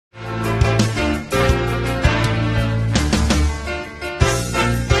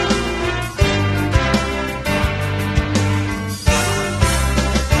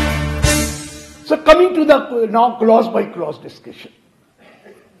to the now clause by clause discussion.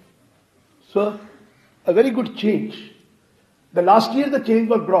 So, a very good change. The last year the change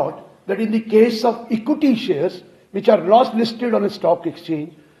was brought that in the case of equity shares which are not listed on a stock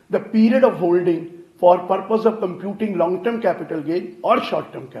exchange, the period of holding for purpose of computing long-term capital gain or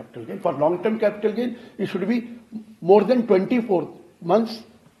short-term capital gain. For long-term capital gain, it should be more than 24 months.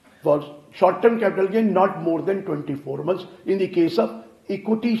 For short-term capital gain, not more than 24 months in the case of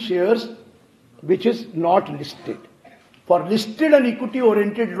equity shares which is not listed. For listed and equity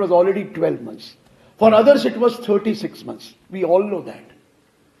oriented, it was already 12 months. For others, it was 36 months. We all know that.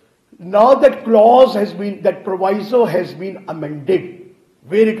 Now that clause has been, that proviso has been amended,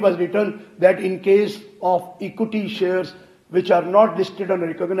 where it was written that in case of equity shares which are not listed on a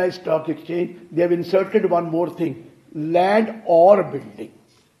recognized stock exchange, they have inserted one more thing, land or building.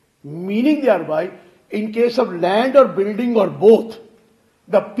 Meaning thereby, in case of land or building or both,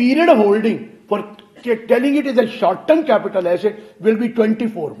 the period of holding for telling it is a short-term capital asset will be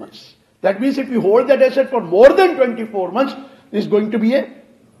 24 months. That means if you hold that asset for more than 24 months, is going to be a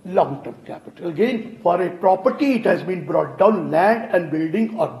long-term capital gain. For a property, it has been brought down, land and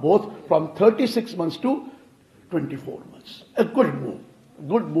building or both, from 36 months to 24 months. A good move.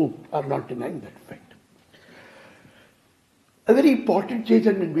 Good move. I'm not denying that fact. A very important change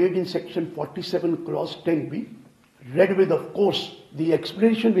has been made in section 47 clause 10b, read with, of course, the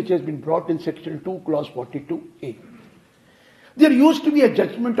explanation which has been brought in section 2 clause 42a. There used to be a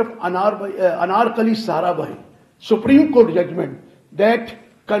judgment of Anarkali Sarabhai, Supreme Court judgment, that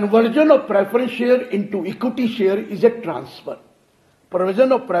conversion of preference share into equity share is a transfer.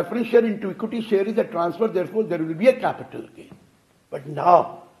 Provision of preference share into equity share is a transfer, therefore there will be a capital gain. But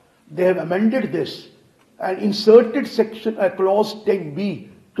now they have amended this and inserted section clause 10b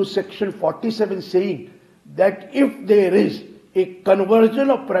to section 47 saying that if there is a conversion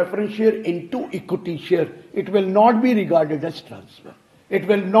of preference share into equity share, it will not be regarded as transfer. It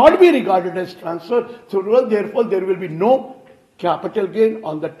will not be regarded as transfer, so therefore there will be no capital gain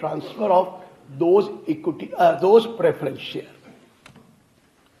on the transfer of those equity, those preference share.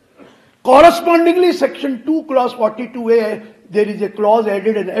 Correspondingly, section 2 clause 42a, there is a clause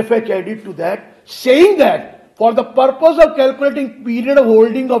added, an FH added to that, saying that for the purpose of calculating period of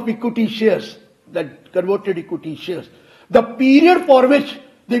holding of equity shares, that converted equity shares, the period for which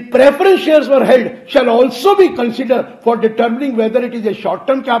the preference shares were held shall also be considered for determining whether it is a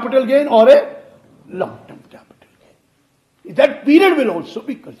short-term capital gain or a long-term capital gain. That period will also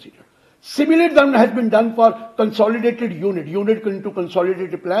be considered. Similarly, that has been done for consolidated unit into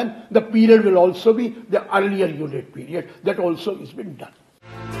consolidated plan. The period will also be the earlier unit period. That also has been done.